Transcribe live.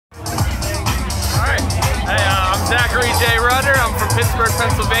Zachary J. Rutter. I'm from Pittsburgh,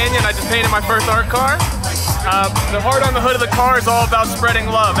 Pennsylvania, and I just painted my first art car. The heart on the hood of the car is all about spreading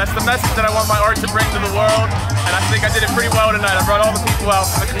love. That's the message that I want my art to bring to the world, and I think I did it pretty well tonight. I brought all the people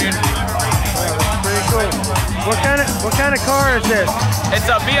out from the community. That's pretty cool. What kind of car is this? It's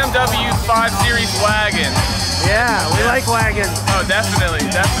a BMW 5 Series wagon. Yeah, we like wagons. Oh, definitely,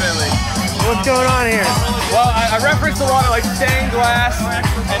 definitely. What's going on here? Well, I referenced a lot of like stained glass,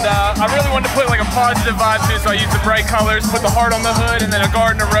 and I really wanted to put like a positive vibe to it, so I used the bright colors, put the heart on the hood, and then a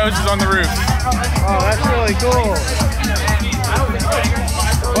garden of roses on the roof. Oh, that's really cool.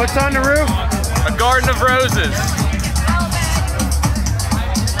 What's on the roof? A garden of roses.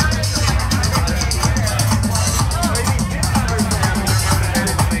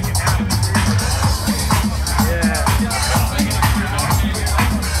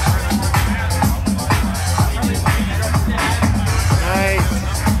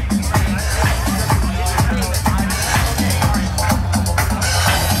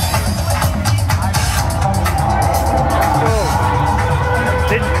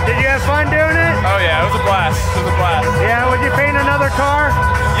 Fun doing it? Oh yeah, it was a blast. It was a blast. Yeah, would you paint another car?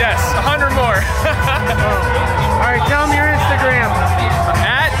 Yes, 100 more. All right, tell them your Instagram.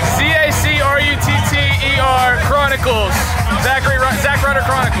 At ZACRUTTER Chronicles. Zach Rutter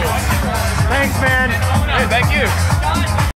Chronicles. Thanks, man. Hey, thank you.